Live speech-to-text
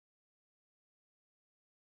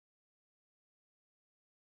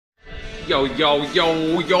Yo, yo,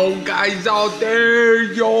 yo, yo, guys out there,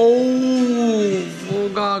 yo!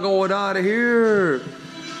 What got going on here?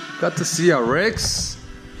 Got the CRX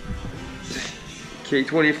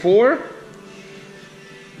K24.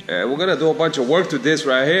 And we're gonna do a bunch of work to this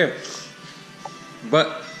right here.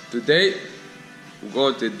 But today, we're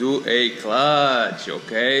going to do a clutch,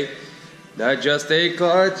 okay? Not just a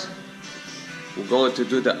clutch. We're going to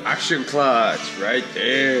do the action clutch right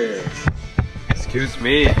there. Excuse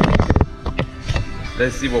me.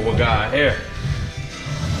 Let's see what we got here.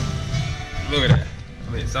 Look at that.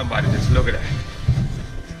 I mean, somebody just look at that.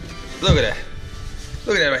 Look at that.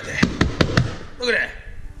 Look at that right there. Look at that.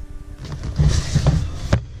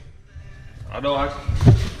 I know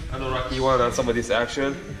Rocky wants on some of this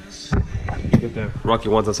action. Get that. Rocky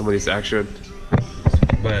wants on some of this action.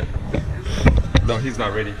 But no, he's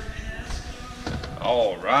not ready.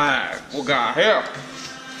 Alright, we got here.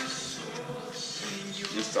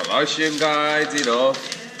 Installation guides, you know.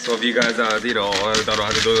 So if you guys you know, don't know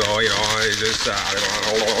how to do it, you know, you just got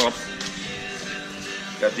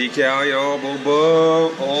decal, you know, boom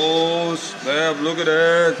boom. Oh snap, look at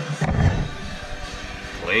that.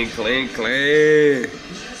 Clean, clean, clean.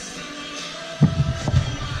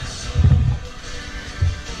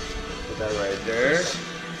 Put that right there.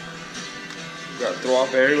 Got throw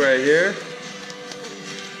off bearing right here.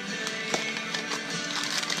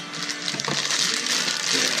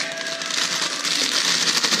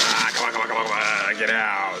 Get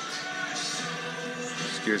out.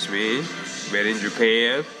 Excuse me. Made in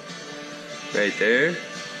Japan. Right there.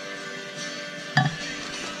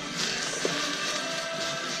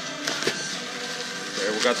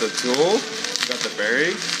 There we got the tool. We got the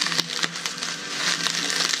bearing.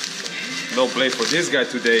 No blade for this guy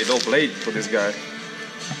today. No blade for this guy.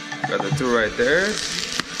 Got the tool right there.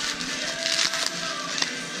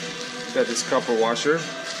 Got this copper washer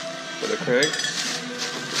for the crank.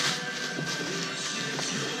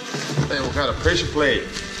 And we got a pressure plate.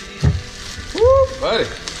 Woo, buddy.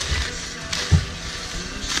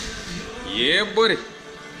 Yeah, buddy.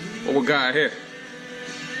 What we got here?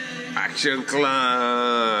 Action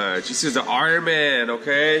clutch. This is the Iron Man,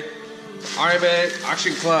 okay? Iron Man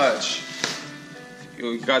action clutch.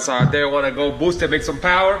 You guys out there want to go boost and make some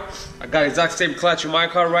power? I got the exact same clutch in my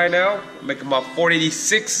car right now. I'm making my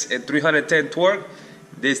 486 and 310 torque.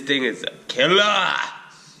 This thing is a killer.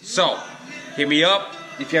 So, hit me up.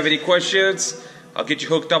 If you have any questions, I'll get you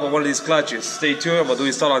hooked up on one of these clutches. Stay tuned, I'm going to do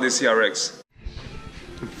install on this CRX.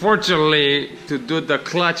 Unfortunately, to do the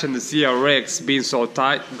clutch on the CRX being so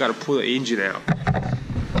tight, we've got to pull the engine out.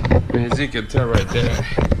 As you can tell right there.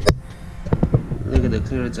 Look at the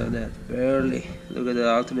clearance on that, barely. Look at the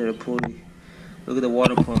alternator pulley. Look at the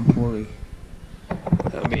water pump pulley.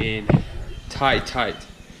 I mean, tight. I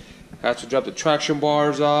have to drop the traction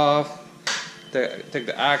bars off, take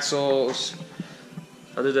the axles,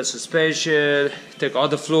 under the suspension, take all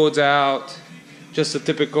the fluids out, just a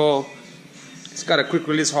typical. It's got a quick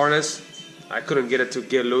release harness. I couldn't get it to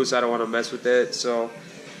get loose. I don't want to mess with it. So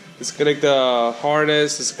disconnect the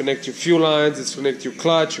harness, disconnect your fuel lines, disconnect your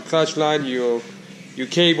clutch line, your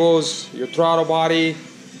cables, your throttle body,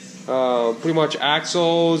 pretty much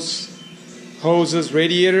axles, hoses,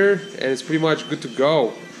 radiator, and it's pretty much good to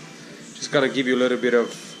go. Just gotta give you a little bit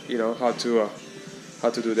of, you know, how to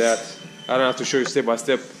do that. I don't have to show you step by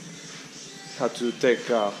step how to take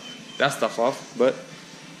that stuff off, but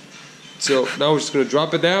so now we're just gonna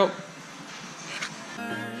drop it down.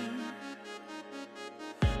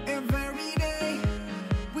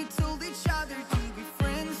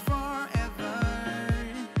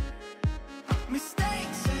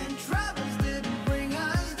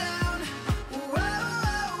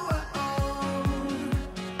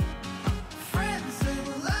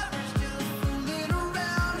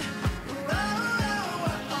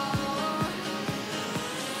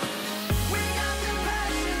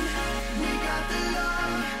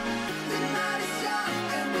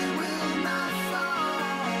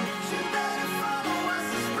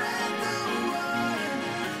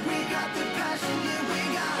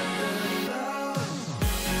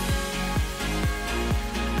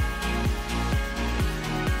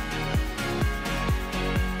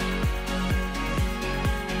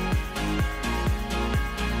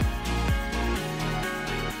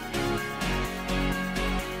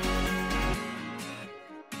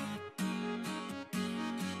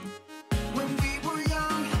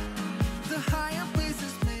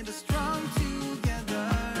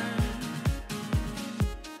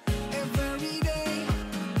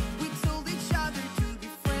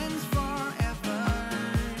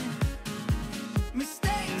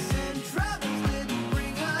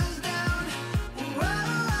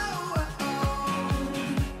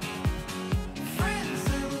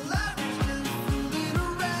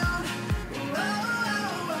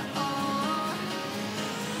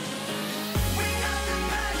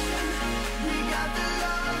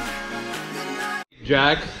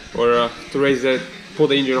 Jack or to raise it, pull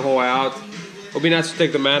the engine hole out. It would be nice to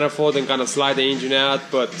take the manifold and kind of slide the engine out,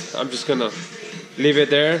 but I'm just gonna leave it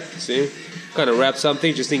there. See, kind of wrap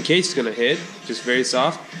something just in case it's gonna hit. Just very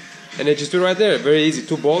soft, and then just do it right there. Very easy.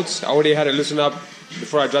 2 bolts. I already had it loosened up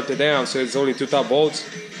before I dropped it down, so it's only 2 top bolts.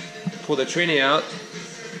 Pull the tranny out,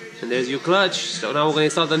 and there's your clutch. So now we're gonna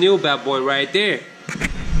install the new bad boy right there.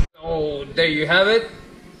 Oh, there you have it.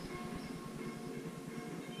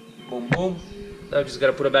 Boom, boom. Now we just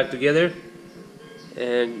gotta put it back together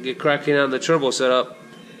and get cracking on the turbo setup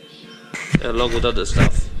along with other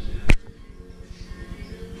stuff.